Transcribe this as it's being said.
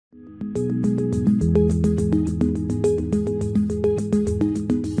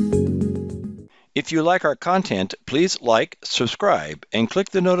If you like our content, please like, subscribe, and click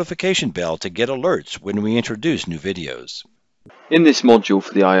the notification bell to get alerts when we introduce new videos. In this module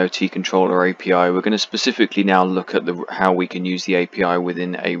for the IoT controller API, we're going to specifically now look at how we can use the API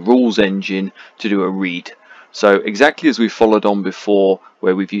within a rules engine to do a read. So exactly as we followed on before,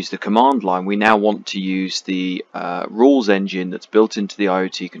 where we've used the command line, we now want to use the rules engine that's built into the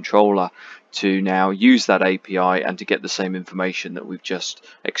IoT controller to now use that API and to get the same information that we've just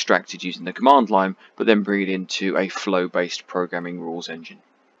extracted using the command line, but then bring it into a flow-based programming rules engine.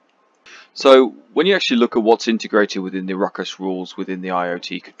 So when you actually look at what's integrated within the RUCKUS rules within the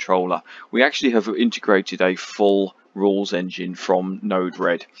IoT controller, we actually have integrated a full rules engine from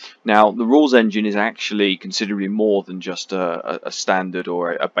NodeRed. Now the rules engine is actually considerably more than just a standard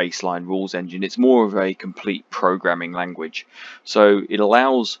or a baseline rules engine. It's more of a complete programming language. So it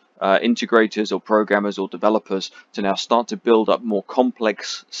allows integrators or programmers or developers to now start to build up more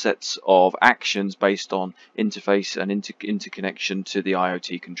complex sets of actions based on interface and interconnection to the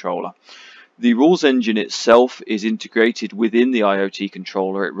IoT controller. The rules engine itself is integrated within the IoT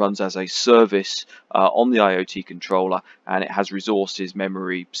controller. It runs as a service on the IoT controller, and it has resources,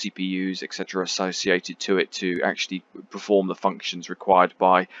 memory, CPUs, etc. associated to it to actually perform the functions required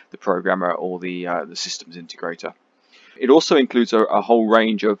by the programmer or the systems integrator. It also includes a whole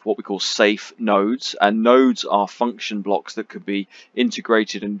range of what we call safe nodes, and nodes are function blocks that could be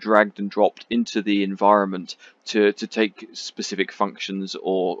integrated and dragged and dropped into the environment to take specific functions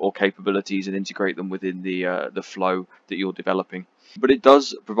or capabilities and integrate them within the flow that you're developing. But it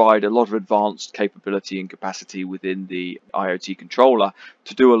does provide a lot of advanced capability and capacity within the IoT controller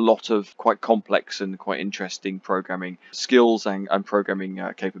to do a lot of quite complex and quite interesting programming skills and programming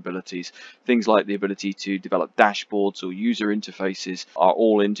capabilities. Things like the ability to develop dashboards or user interfaces are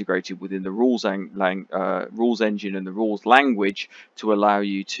all integrated within the rules engine and the rules language to allow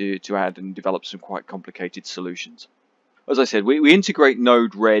you to add and develop some quite complicated solutions. As I said, we integrate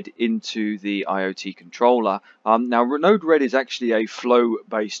NodeRed into the IoT controller. Now, NodeRed is actually a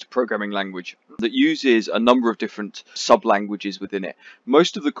flow-based programming language that uses a number of different sub-languages within it.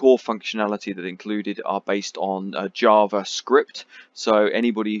 Most of the core functionality that included are based on JavaScript. So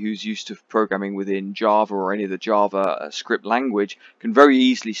anybody who's used to programming within Java or any of the Java script language can very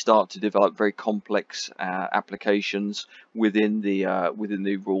easily start to develop very complex applications within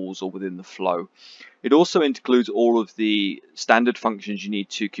the rules or within the flow. It also includes all of the standard functions you need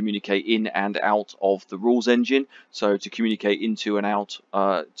to communicate in and out of the rules engine. So to communicate into and out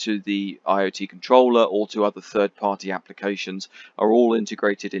to the IoT controller or to other third-party applications are all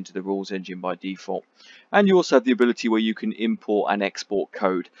integrated into the rules engine by default. And you also have the ability where you can import and export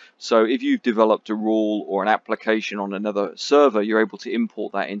code. So if you've developed a rule or an application on another server, you're able to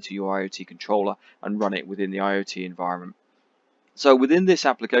import that into your IoT controller and run it within the IoT environment. So within this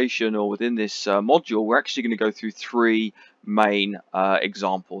application or within this module, we're actually going to go through three main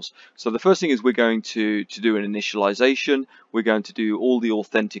examples. So the first thing is we're going to do an initialization. We're going to do all the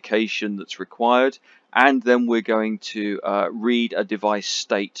authentication that's required, and then we're going to read a device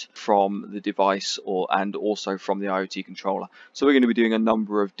state from the device and also from the IoT controller. So we're going to be doing a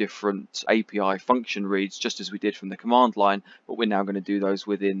number of different API function reads, just as we did from the command line, but we're now going to do those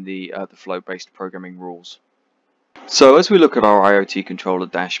within the flow-based programming rules. So as we look at our IoT controller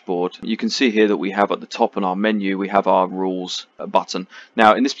dashboard, you can see here that we have at the top in our menu, we have our rules button.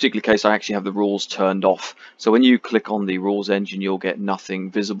 Now in this particular case, I actually have the rules turned off. So when you click on the rules engine, you'll get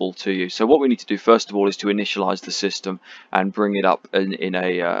nothing visible to you. So what we need to do first of all is to initialize the system and bring it up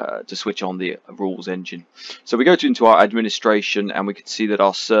to switch on the rules engine. So we go into our administration and we can see that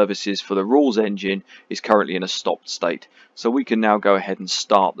our services for the rules engine is currently in a stopped state. So we can now go ahead and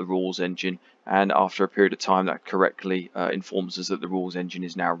start the rules engine, and after a period of time that correctly informs us that the rules engine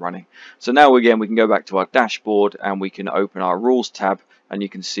is now running. So now again we can go back to our dashboard and we can open our rules tab, and you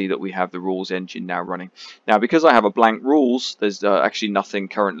can see that we have the rules engine now running. Now because I have a blank rules, there's actually nothing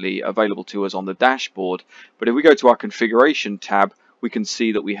currently available to us on the dashboard, but if we go to our configuration tab, we can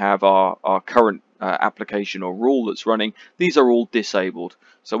see that we have our current application or rule that's running. These are all disabled.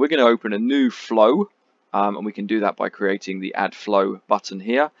 So we're going to open a new flow. And we can do that by creating the add flow button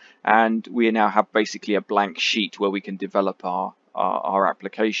here, and we now have basically a blank sheet where we can develop our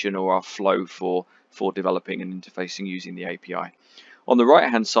application or our flow for developing and interfacing using the API. On the right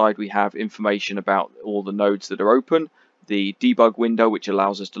hand side we have information about all the nodes that are open, the debug window which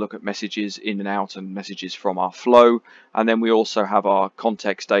allows us to look at messages in and out and messages from our flow, and then we also have our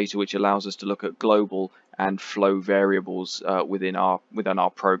context data which allows us to look at global and flow variables within our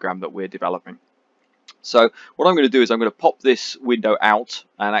program that we're developing. So what I'm going to do is I'm going to pop this window out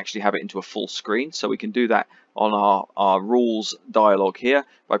and actually have it into a full screen. So we can do that on our rules dialog here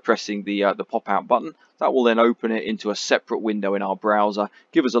by pressing the pop out button. That will then open it into a separate window in our browser,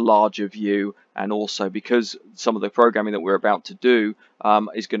 give us a larger view, and also because some of the programming that we're about to do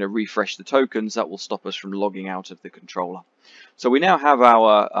is going to refresh the tokens, that will stop us from logging out of the controller. So we now have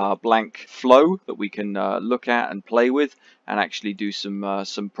our blank flow that we can look at and play with and actually do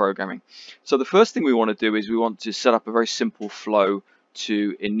some programming. So the first thing we want to do is we want to set up a very simple flow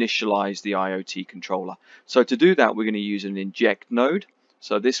to initialize the IoT controller. So to do that, we're going to use an inject node.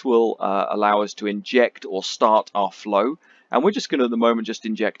 So this will allow us to inject or start our flow. And we're just going to, at the moment, just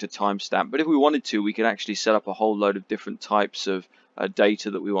inject a timestamp. But if we wanted to, we could actually set up a whole load of different types of data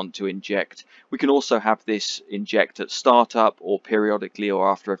that we want to inject. We can also have this inject at startup or periodically or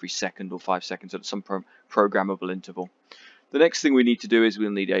after every second or 5 seconds at some programmable interval. The next thing we need to do is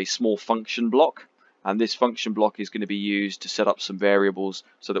we'll need a small function block. And this function block is going to be used to set up some variables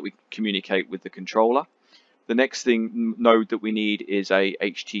so that we can communicate with the controller. The next node that we need is a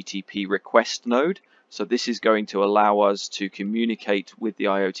HTTP request node. So this is going to allow us to communicate with the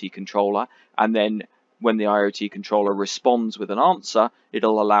IoT controller, and then when the IoT controller responds with an answer,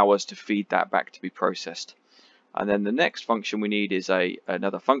 it'll allow us to feed that back to be processed. And then the next function we need is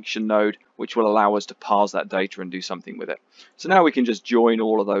another function node, which will allow us to parse that data and do something with it. So now we can just join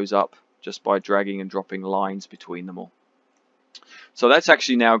all of those up just by dragging and dropping lines between them all. So let's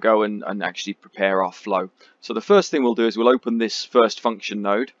actually now go and actually prepare our flow. So the first thing we'll do is we'll open this first function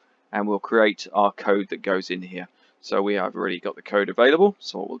node and we'll create our code that goes in here. So we have already got the code available.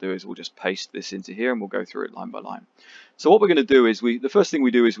 So what we'll do is we'll just paste this into here and we'll go through it line by line. So what we're going to do is the first thing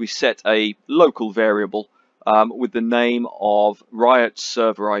we do is we set a local variable with the name of Riot's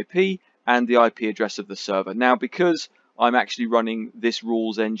server IP and the IP address of the server. Now, because I'm actually running this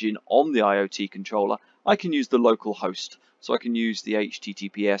rules engine on the IoT controller, I can use the local host. So I can use the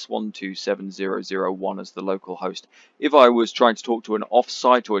HTTPS 127.0.0.1 as the local host. If I was trying to talk to an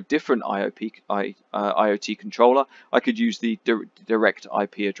offsite or a different IoT controller, I could use the direct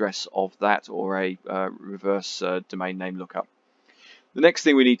IP address of that or a reverse domain name lookup. The next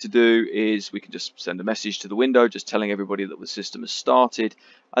thing we need to do is we can just send a message to the window just telling everybody that the system has started,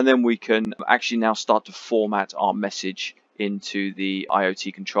 and then we can actually now start to format our message into the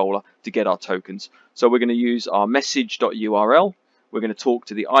IoT controller to get our tokens. So we're going to use our message.url, we're going to talk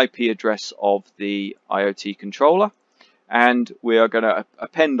to the IP address of the IoT controller, and we are going to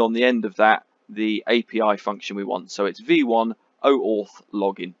append on the end of that the API function we want. So it's v1 oauth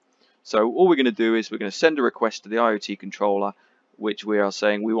login. So all we're going to do is we're going to send a request to the IoT controller, which we are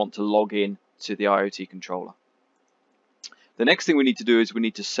saying we want to log in to the IoT controller. The next thing we need to do is we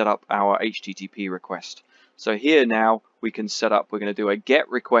need to set up our HTTP request. So here now we can set up, we're going to do a GET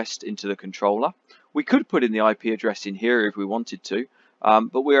request into the controller. We could put in the IP address in here if we wanted to,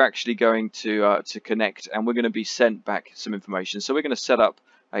 but we're actually going to connect and we're going to be sent back some information. So we're going to set up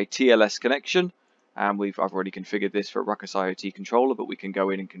a TLS connection, and I've already configured this for RUCKUS IoT controller, but we can go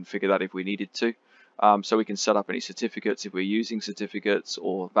in and configure that if we needed to. So we can set up any certificates if we're using certificates,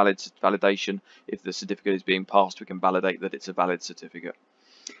 or validation. If the certificate is being passed, we can validate that it's a valid certificate.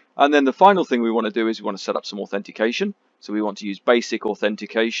 And then the final thing we want to do is we want to set up some authentication. So we want to use basic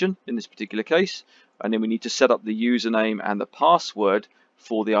authentication in this particular case. And then we need to set up the username and the password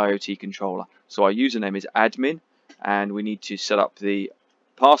for the IoT controller. So our username is admin, and we need to set up the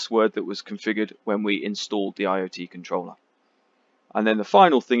password that was configured when we installed the IoT controller. And then the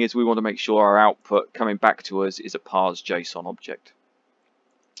final thing is we want to make sure our output coming back to us is a parsed JSON object.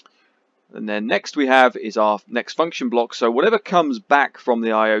 And then next we have is our next function block. So whatever comes back from the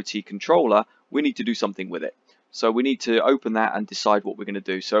IoT controller, we need to do something with it. So we need to open that and decide what we're going to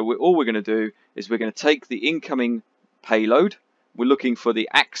do. So all we're going to do is we're going to take the incoming payload, we're looking for the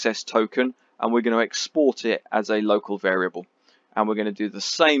access token, and we're going to export it as a local variable. And we're going to do the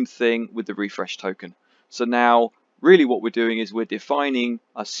same thing with the refresh token. So now really what we're doing is we're defining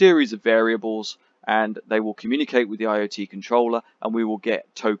a series of variables, and they will communicate with the IoT controller and we will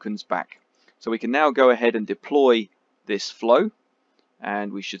get tokens back. So we can now go ahead and deploy this flow,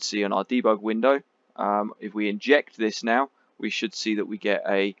 and we should see on our debug window, if we inject this now, we should see that we get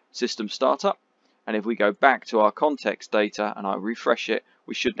a system startup. And if we go back to our context data and I refresh it,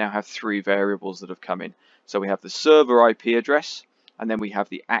 we should now have 3 variables that have come in. So we have the server IP address, and then we have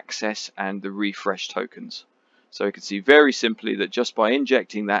the access and the refresh tokens. So you can see very simply that just by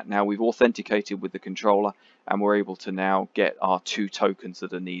injecting that, now we've authenticated with the controller and we're able to now get our 2 tokens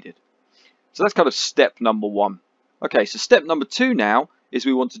that are needed. So that's kind of step number 1. Okay, so step number 2 now is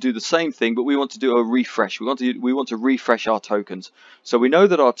we want to do the same thing, but we want to do a refresh. We want to refresh our tokens. So we know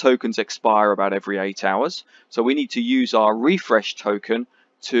that our tokens expire about every 8 hours. So we need to use our refresh token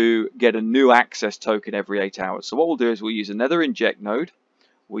to get a new access token every 8 hours. So what we'll do is we'll use another inject node.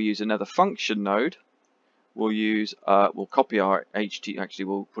 We'll use another function node. We'll copy our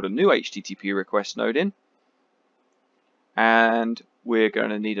we'll put a new HTTP request node in, and we're going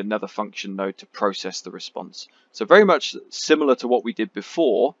to need another function node to process the response. So very much similar to what we did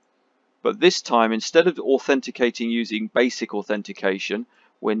before, but this time instead of authenticating using basic authentication,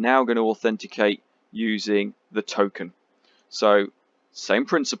 we're now going to authenticate using the token. So same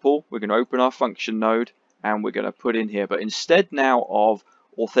principle, we're going to open our function node and we're going to put in here, but instead now of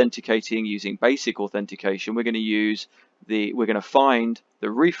authenticating using basic authentication, we're going to find the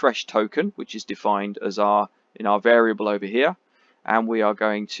refresh token, which is defined as in our variable over here, and we are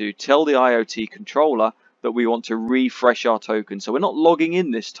going to tell the IoT controller that we want to refresh our token. So we're not logging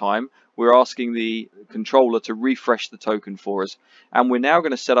in this time, we're asking the controller to refresh the token for us, and we're now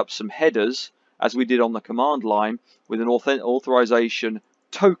going to set up some headers as we did on the command line with an authorization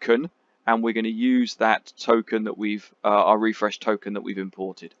token, and we're going to use that token that our refresh token that we've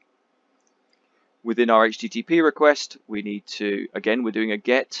imported. Within our HTTP request, we need to, again, we're doing a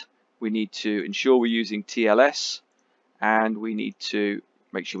get. We need to ensure we're using TLS, and we need to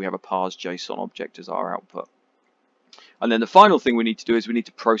make sure we have a parsed JSON object as our output. And then the final thing we need to do is we need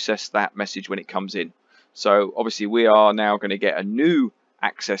to process that message when it comes in. So obviously we are now going to get a new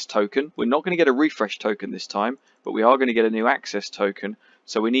access token. We're not going to get a refresh token this time, but we are going to get a new access token.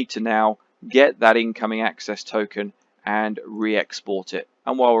 So we need to now get that incoming access token and re-export it.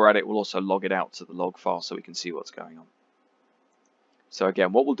 And while we're at it, we'll also log it out to the log file so we can see what's going on. So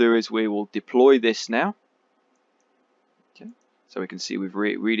again, what we'll do is we will deploy this now. Okay. So we can see we've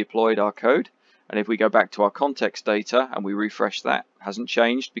redeployed our code. And if we go back to our context data and we refresh that, it hasn't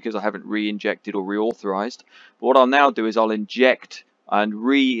changed because I haven't re-injected or reauthorized. But what I'll now do is I'll inject and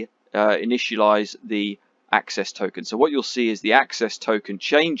re-initialize the access token. So what you'll see is the access token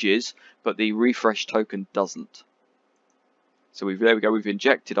changes, but the refresh token doesn't. So there we go, we've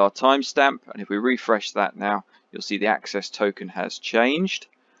injected our timestamp, and if we refresh that now, you'll see the access token has changed,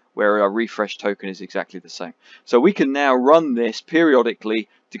 where our refresh token is exactly the same. So we can now run this periodically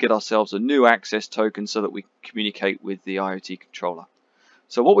to get ourselves a new access token so that we can communicate with the IoT controller.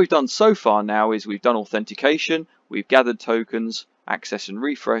 So what we've done so far now is we've done authentication, we've gathered tokens, access and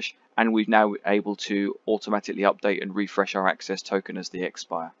refresh, and we've now able to automatically update and refresh our access token as they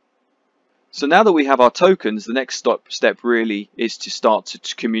expire. So now that we have our tokens, the next step really is to start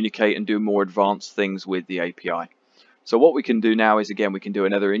to communicate and do more advanced things with the API. So what we can do now is, again, we can do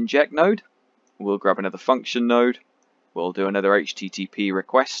another inject node. We'll grab another function node. We'll do another HTTP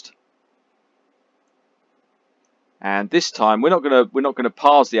request. And this time we're not going to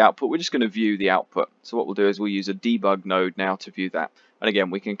parse the output. We're just going to view the output. So what we'll do is we'll use a debug node now to view that. And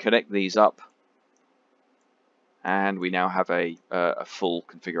again, we can connect these up, and we now have a full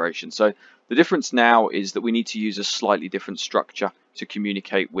configuration. So the difference now is that we need to use a slightly different structure to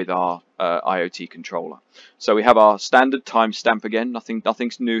communicate with our IoT controller. So we have our standard timestamp again.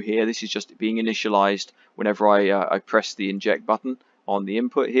 Nothing's new here. This is just being initialized whenever I press the inject button on the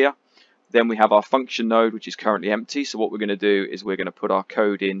input here. Then we have our function node, which is currently empty. So what we're going to do is we're going to put our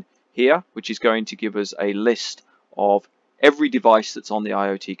code in here, which is going to give us a list of every device that's on the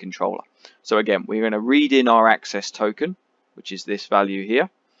IoT controller. So again, we're going to read in our access token, which is this value here.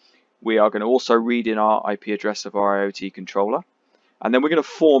 We are going to also read in our IP address of our IoT controller. And then we're going to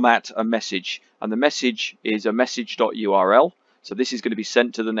format a message. And the message is a message.url. So this is going to be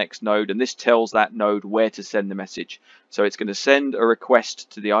sent to the next node, and this tells that node where to send the message. So it's going to send a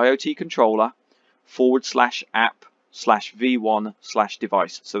request to the IoT controller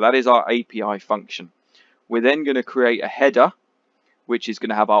 /app/v1/device. So that is our API function. We're then going to create a header, which is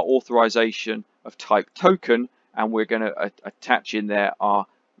going to have our authorization of type token, and we're going to attach in there our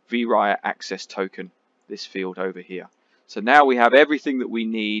VRIA access token, this field over here. So now we have everything that we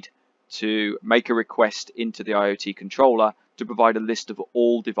need to make a request into the IoT controller to provide a list of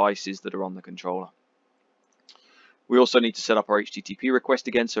all devices that are on the controller. We also need to set up our HTTP request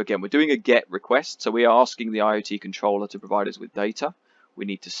again. So again, we're doing a GET request. So we are asking the IoT controller to provide us with data. We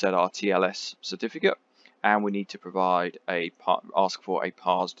need to set our TLS certificate, and we need to provide ask for a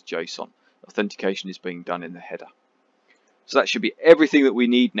parsed JSON. Authentication is being done in the header. So that should be everything that we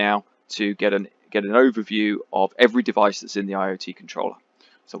need now to get an overview of every device that's in the IoT controller.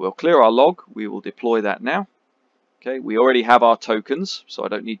 So we'll clear our log. We will deploy that now. Okay, we already have our tokens, so I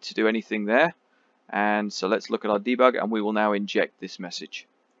don't need to do anything there. And so let's look at our debug, and we will now inject this message.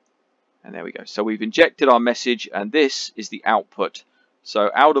 And there we go. So we've injected our message, and this is the output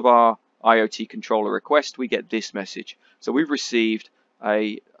So out of our IoT controller request, we get this message. So we've received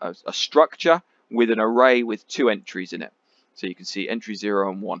a structure with an array with 2 entries in it. So you can see entry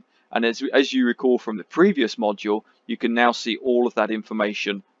 0 and 1. And as you recall from the previous module, you can now see all of that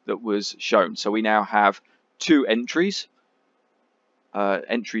information that was shown. So we now have 2 entries.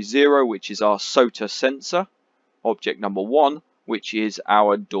 Entry 0, which is our SOTA sensor. Object number 1, which is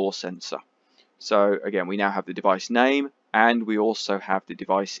our door sensor. So again, we now have the device name, and we also have the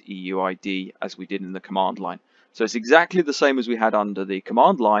device EUID as we did in the command line. So it's exactly the same as we had under the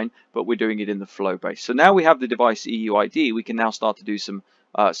command line, but we're doing it in the flow base. So now we have the device EUID, we can now start to do some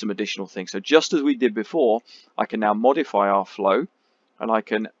additional things. So just as we did before, I can now modify our flow, and I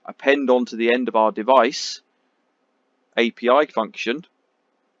can append onto the end of our device API function.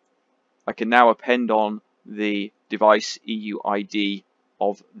 I can now append on the device EUID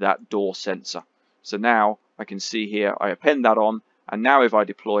of that door sensor. So now I can see here, I append that on, and now if I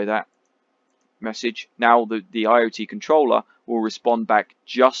deploy that message, now the IoT controller will respond back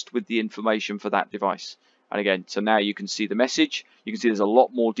just with the information for that device. And again, so now you can see the message. You can see there's a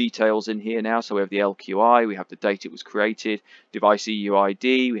lot more details in here now. So we have the LQI, we have the date it was created, device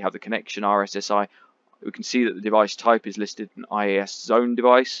EUID, we have the connection RSSI. We can see that the device type is listed an IAS zone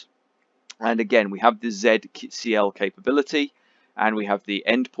device. And again, we have the ZCL capability, and we have the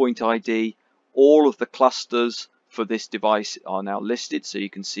endpoint ID. All of the clusters for this device are now listed, so you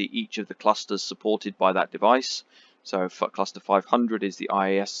can see each of the clusters supported by that device. So for cluster 500 is the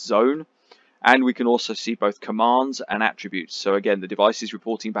IAS zone, and we can also see both commands and attributes. So again, the device is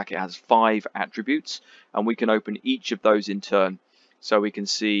reporting back it has 5 attributes, and we can open each of those in turn. So we can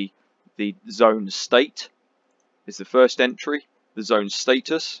see the zone state is the first entry, the zone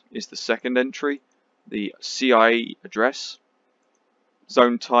status is the second entry, the CIE address,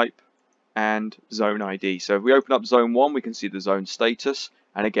 zone type, and zone ID. So if we open up zone 1, we can see the zone status,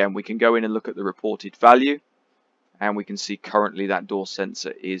 and again we can go in and look at the reported value, and we can see currently that door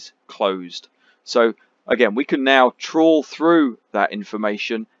sensor is closed. So again, we can now trawl through that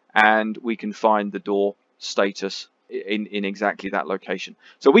information, and we can find the door status in exactly that location.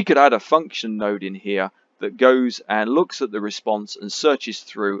 So we could add a function node in here that goes and looks at the response and searches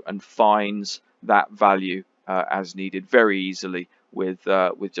through and finds that value as needed very easily with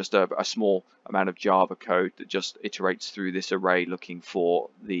just a small amount of Java code that just iterates through this array looking for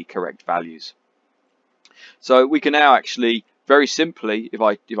the correct values. So we can now actually very simply, if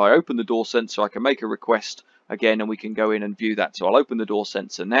I open the door sensor, I can make a request again, and we can go in and view that. So I'll open the door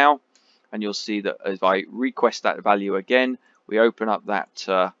sensor now, and you'll see that if I request that value again, we open up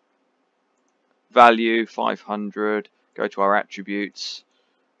that value 500, go to our attributes,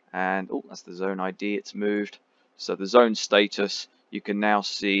 and oh, that's the zone ID, it's moved. So the zone status, you can now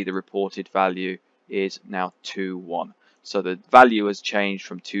see the reported value is now 21. So the value has changed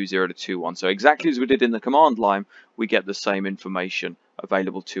from 20 to 21. So exactly as we did in the command line, we get the same information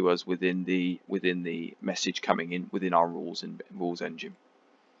available to us within the message coming in within our rules engine.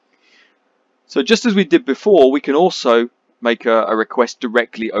 So just as we did before, we can also make a request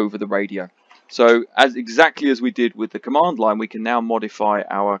directly over the radio. So exactly as we did with the command line, we can now modify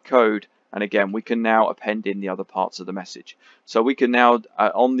our code, and again we can now append in the other parts of the message. So we can now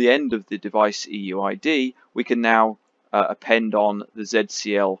on the end of the device EUID, we can now append on the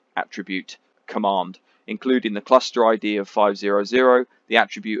ZCL attribute command, including the cluster ID of 500, the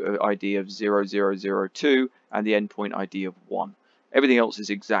attribute ID of 0002, and the endpoint ID of 1. Everything else is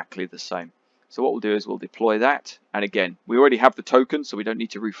exactly the same. So what we'll do is we'll deploy that, and again we already have the token, so we don't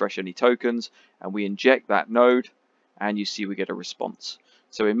need to refresh any tokens, and we inject that node, and you see we get a response.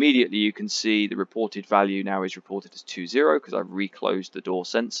 So immediately you can see the reported value now is reported as 20 because I've reclosed the door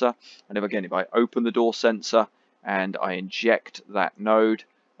sensor. And if I open the door sensor and I inject that node,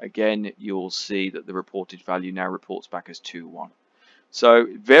 again you'll see that the reported value now reports back as 21. So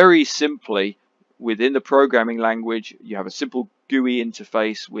very simply, within the programming language, you have a simple GUI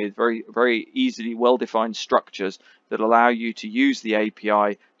interface with very easily well-defined structures that allow you to use the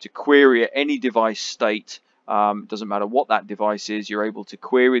API to query any device state. Doesn't matter what that device is, you're able to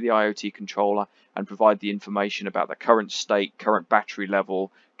query the IoT controller and provide the information about the current state, current battery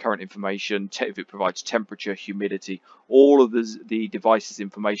level, current information, if it provides temperature, humidity. All of the device's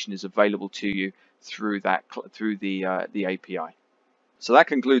information is available to you through the API. So that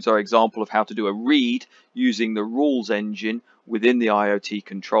concludes our example of how to do a read using the rules engine within the IoT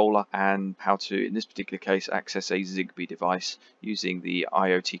controller, and how to, in this particular case, access a Zigbee device using the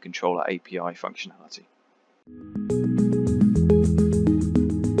IoT controller API functionality.